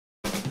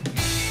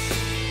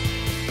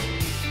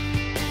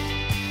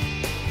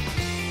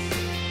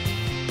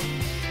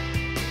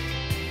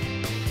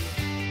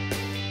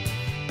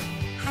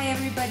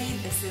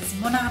is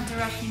Mona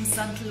Abdurrahim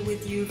Santal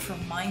with you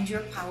from Mind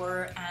Your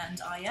Power, and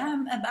I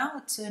am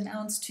about to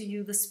announce to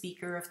you the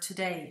speaker of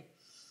today.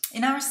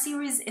 In our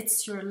series,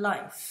 It's Your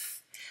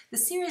Life, the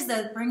series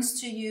that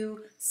brings to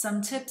you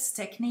some tips,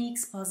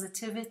 techniques,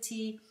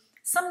 positivity,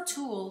 some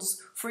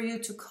tools for you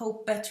to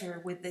cope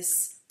better with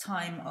this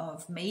time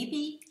of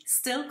maybe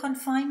still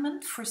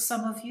confinement for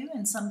some of you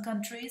in some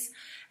countries,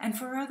 and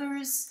for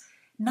others,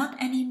 not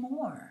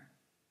anymore.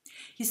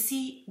 You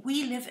see,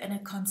 we live in a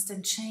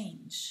constant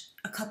change.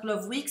 A couple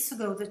of weeks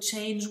ago, the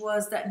change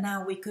was that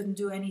now we couldn't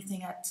do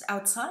anything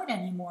outside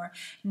anymore.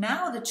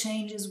 Now the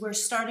change is we're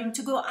starting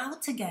to go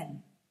out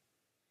again.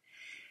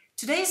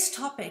 Today's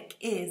topic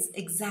is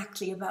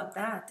exactly about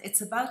that. It's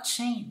about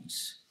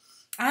change.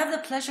 I have the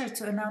pleasure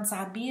to announce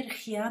Abeer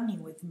Khiami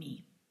with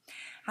me.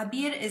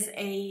 Abeer is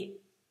a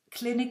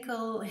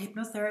clinical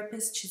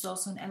hypnotherapist. She's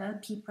also an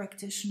LLP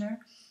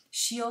practitioner.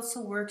 She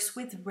also works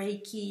with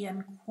Reiki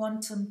and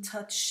quantum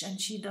touch,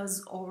 and she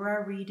does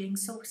aura reading.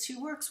 So she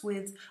works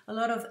with a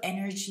lot of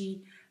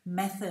energy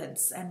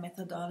methods and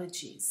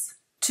methodologies.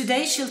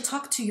 Today she'll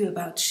talk to you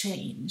about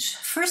change.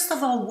 First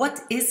of all,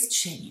 what is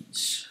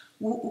change?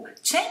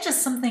 Change is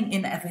something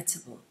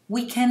inevitable.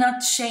 We cannot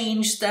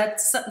change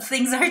that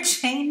things are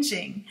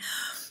changing.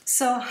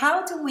 So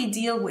how do we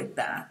deal with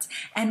that?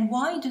 And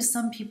why do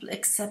some people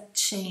accept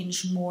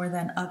change more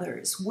than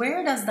others?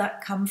 Where does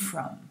that come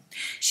from?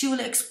 She will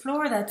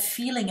explore that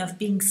feeling of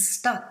being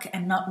stuck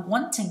and not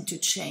wanting to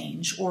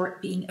change or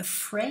being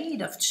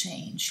afraid of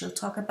change. She'll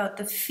talk about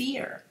the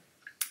fear.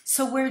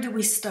 So where do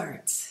we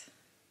start?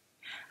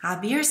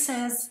 Abeer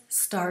says,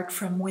 start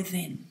from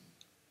within.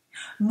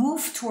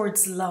 Move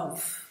towards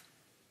love.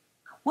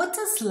 What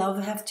does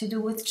love have to do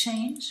with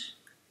change?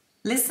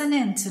 Listen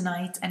in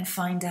tonight and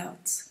find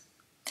out.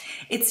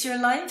 It's Your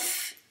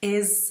Life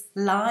is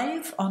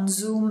live on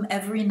Zoom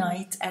every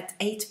night at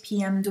 8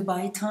 p.m.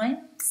 Dubai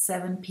time,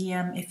 7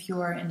 p.m. if you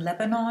are in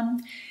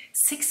Lebanon,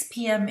 6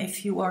 p.m.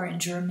 if you are in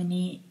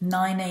Germany,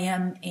 9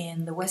 a.m.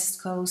 in the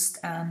West Coast,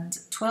 and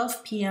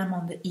 12 p.m.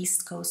 on the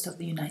East Coast of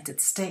the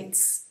United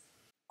States.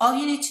 All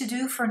you need to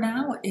do for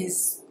now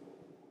is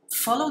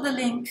follow the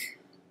link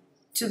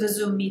to the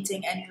Zoom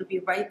meeting and you'll be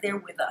right there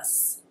with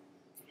us.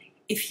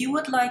 If you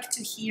would like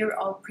to hear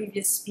all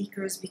previous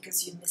speakers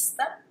because you missed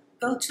them,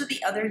 go to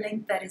the other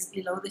link that is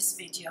below this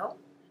video,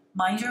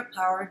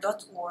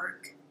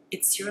 MINDYOURPOWER.org.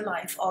 It's Your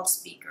Life, all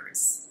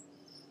speakers.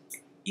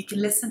 You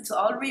can listen to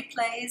all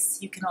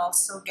replays. You can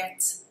also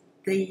get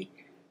the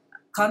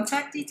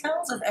contact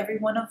details of every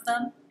one of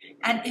them.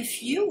 And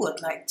if you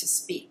would like to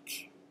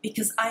speak,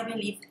 because I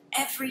believe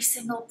every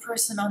single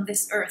person on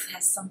this earth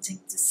has something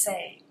to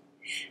say,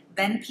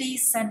 then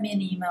please send me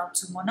an email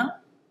to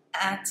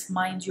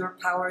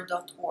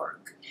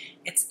mona@mindyourpower.org.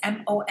 It's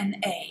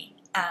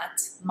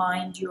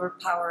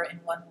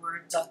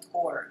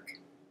MONA@mindyourpower.org.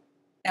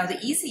 Now,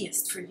 the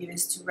easiest for you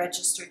is to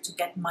register to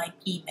get my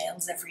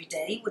emails every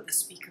day with the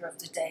speaker of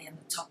the day and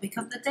the topic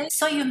of the day,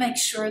 so you make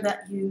sure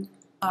that you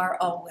are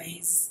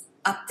always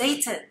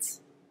updated.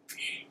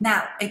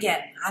 Now,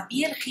 again,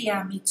 Abeer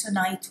Khiami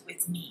tonight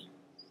with me,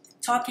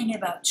 talking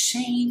about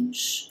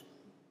change.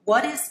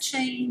 What is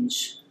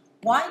change?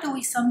 Why do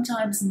we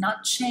sometimes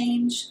not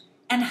change?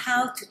 And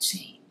how to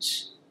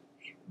change.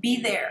 Be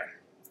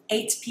there,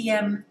 8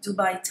 p.m.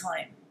 Dubai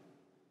time.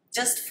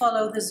 Just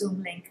follow the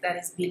Zoom link that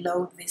is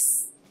below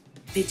this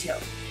video.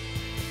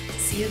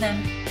 See you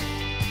then.